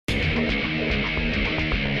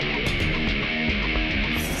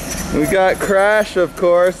We got Crash, of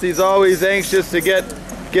course. He's always anxious to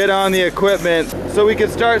get on the equipment so we can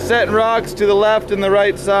start setting rocks to the left and the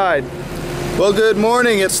right side. Well, good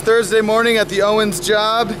morning. It's Thursday morning at the Owens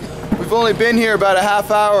job. We've only been here about a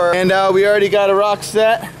half hour and we already got a rock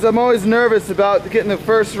set. I'm always nervous about getting the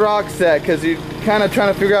first rock set because you're kind of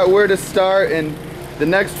trying to figure out where to start, and the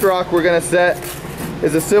next rock we're gonna set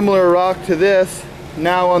is a similar rock to this,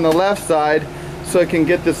 now on the left side, so I can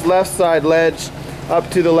get this left side ledge up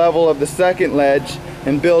to the level of the second ledge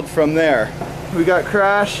and build from there. We got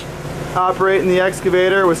Crash operating the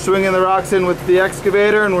excavator. We're swinging the rocks in with the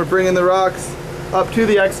excavator, and we're bringing the rocks up to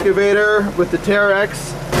the excavator with the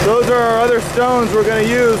Terex. Those are our other stones we're going to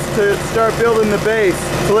use to start building the base.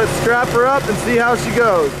 So let's strap her up and see how she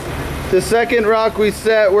goes. The second rock we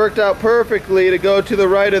set worked out perfectly to go to the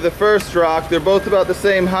right of the first rock. They're both about the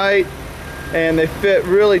same height and they fit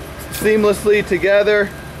really seamlessly together.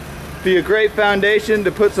 Be a great foundation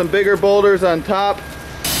to put some bigger boulders on top.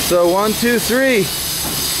 So 1, 2, 3.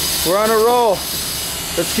 We're on a roll.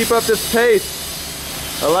 Let's keep up this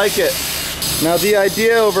pace. I like it. Now the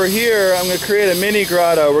idea over here, I'm going to create a mini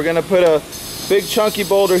grotto. We're going to put a big chunky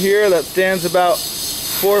boulder here that stands about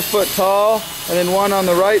 4 foot tall, and then one on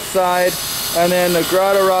the right side, and then a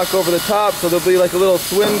grotto rock over the top, so there'll be like a little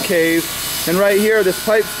swim cave. And right here, this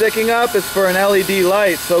pipe sticking up is for an LED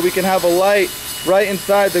light, so we can have a light right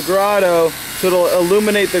inside the grotto, so it'll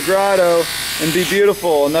illuminate the grotto and be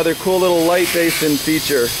beautiful. Another cool little light basin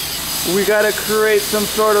feature. We got to create some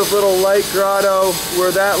sort of little light grotto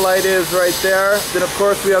where that light is right there. Then of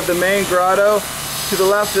course we have the main grotto. To the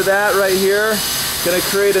left of that right here, going to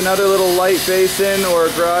create another little light basin or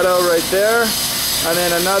a grotto right there, and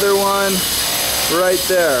then another one right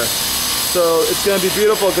there. So it's going to be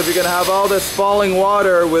beautiful because you're going to have all this falling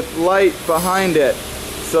water with light behind it.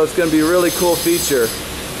 So it's going to be a really cool feature.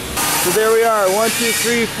 So there we are, 1, 2,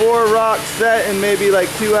 3, 4 rocks set in maybe like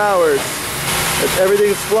 2 hours.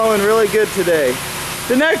 Everything's flowing really good today.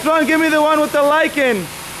 The next one, give me the one with the lichen.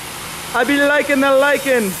 I be liking the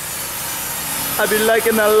lichen. I be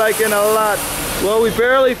liking the lichen a lot. Well, we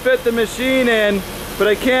barely fit the machine in, but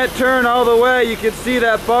I can't turn all the way. You can see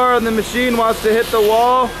that bar on the machine wants to hit the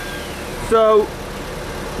wall. So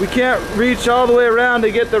we can't reach all the way around to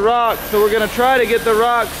get the rocks. So we're gonna try to get the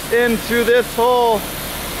rocks in through this hole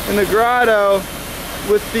in the grotto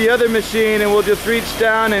with the other machine, and we'll just reach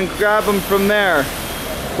down and grab them from there.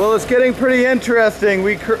 Well, it's getting pretty interesting.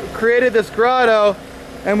 We created this grotto,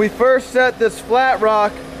 and we first set this flat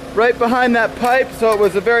rock right behind that pipe, so it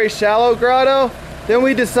was a very shallow grotto. Then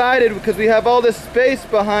we decided, because we have all this space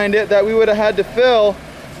behind it that we would have had to fill,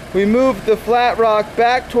 we moved the flat rock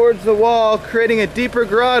back towards the wall, creating a deeper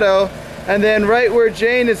grotto, and then right where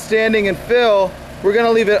Jane is standing and Phil, we're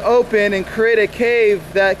gonna leave it open and create a cave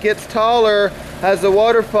that gets taller as the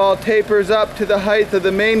waterfall tapers up to the height of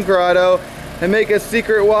the main grotto, and make a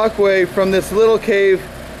secret walkway from this little cave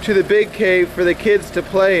to the big cave for the kids to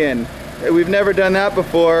play in. We've never done that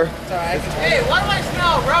before. Hey, why do I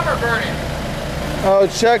smell rubber burning? Oh,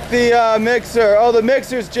 check the mixer. Oh, the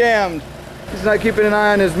mixer's jammed. He's not keeping an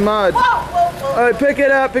eye on his mud. Whoa, whoa, whoa. All right, pick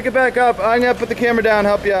it up, pick it back up. I'm gonna put the camera down,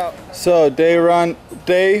 help you out. So, day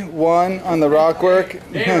one on the rock work.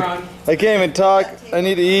 I can't even talk. I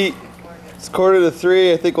need to eat. It's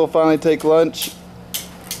 2:45. I think we'll finally take lunch.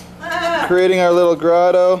 Creating our little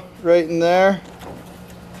grotto right in there.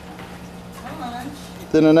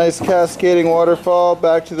 Then a nice cascading waterfall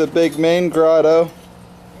back to the big main grotto.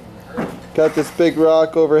 Got this big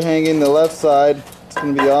rock overhanging the left side. It's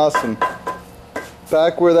going to be awesome.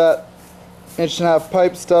 Back where that 1.5-inch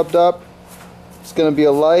pipe stubbed up, it's going to be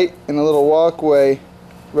a light and a little walkway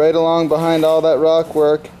right along behind all that rock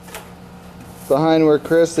work, behind where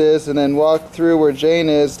Chris is, and then walk through where Jane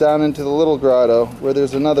is down into the little grotto where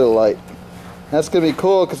there's another light. That's going to be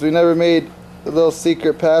cool because we never made a little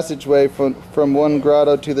secret passageway from one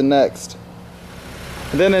grotto to the next.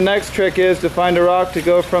 And then the next trick is to find a rock to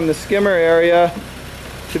go from the skimmer area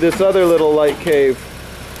to this other little light cave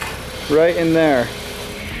right in there.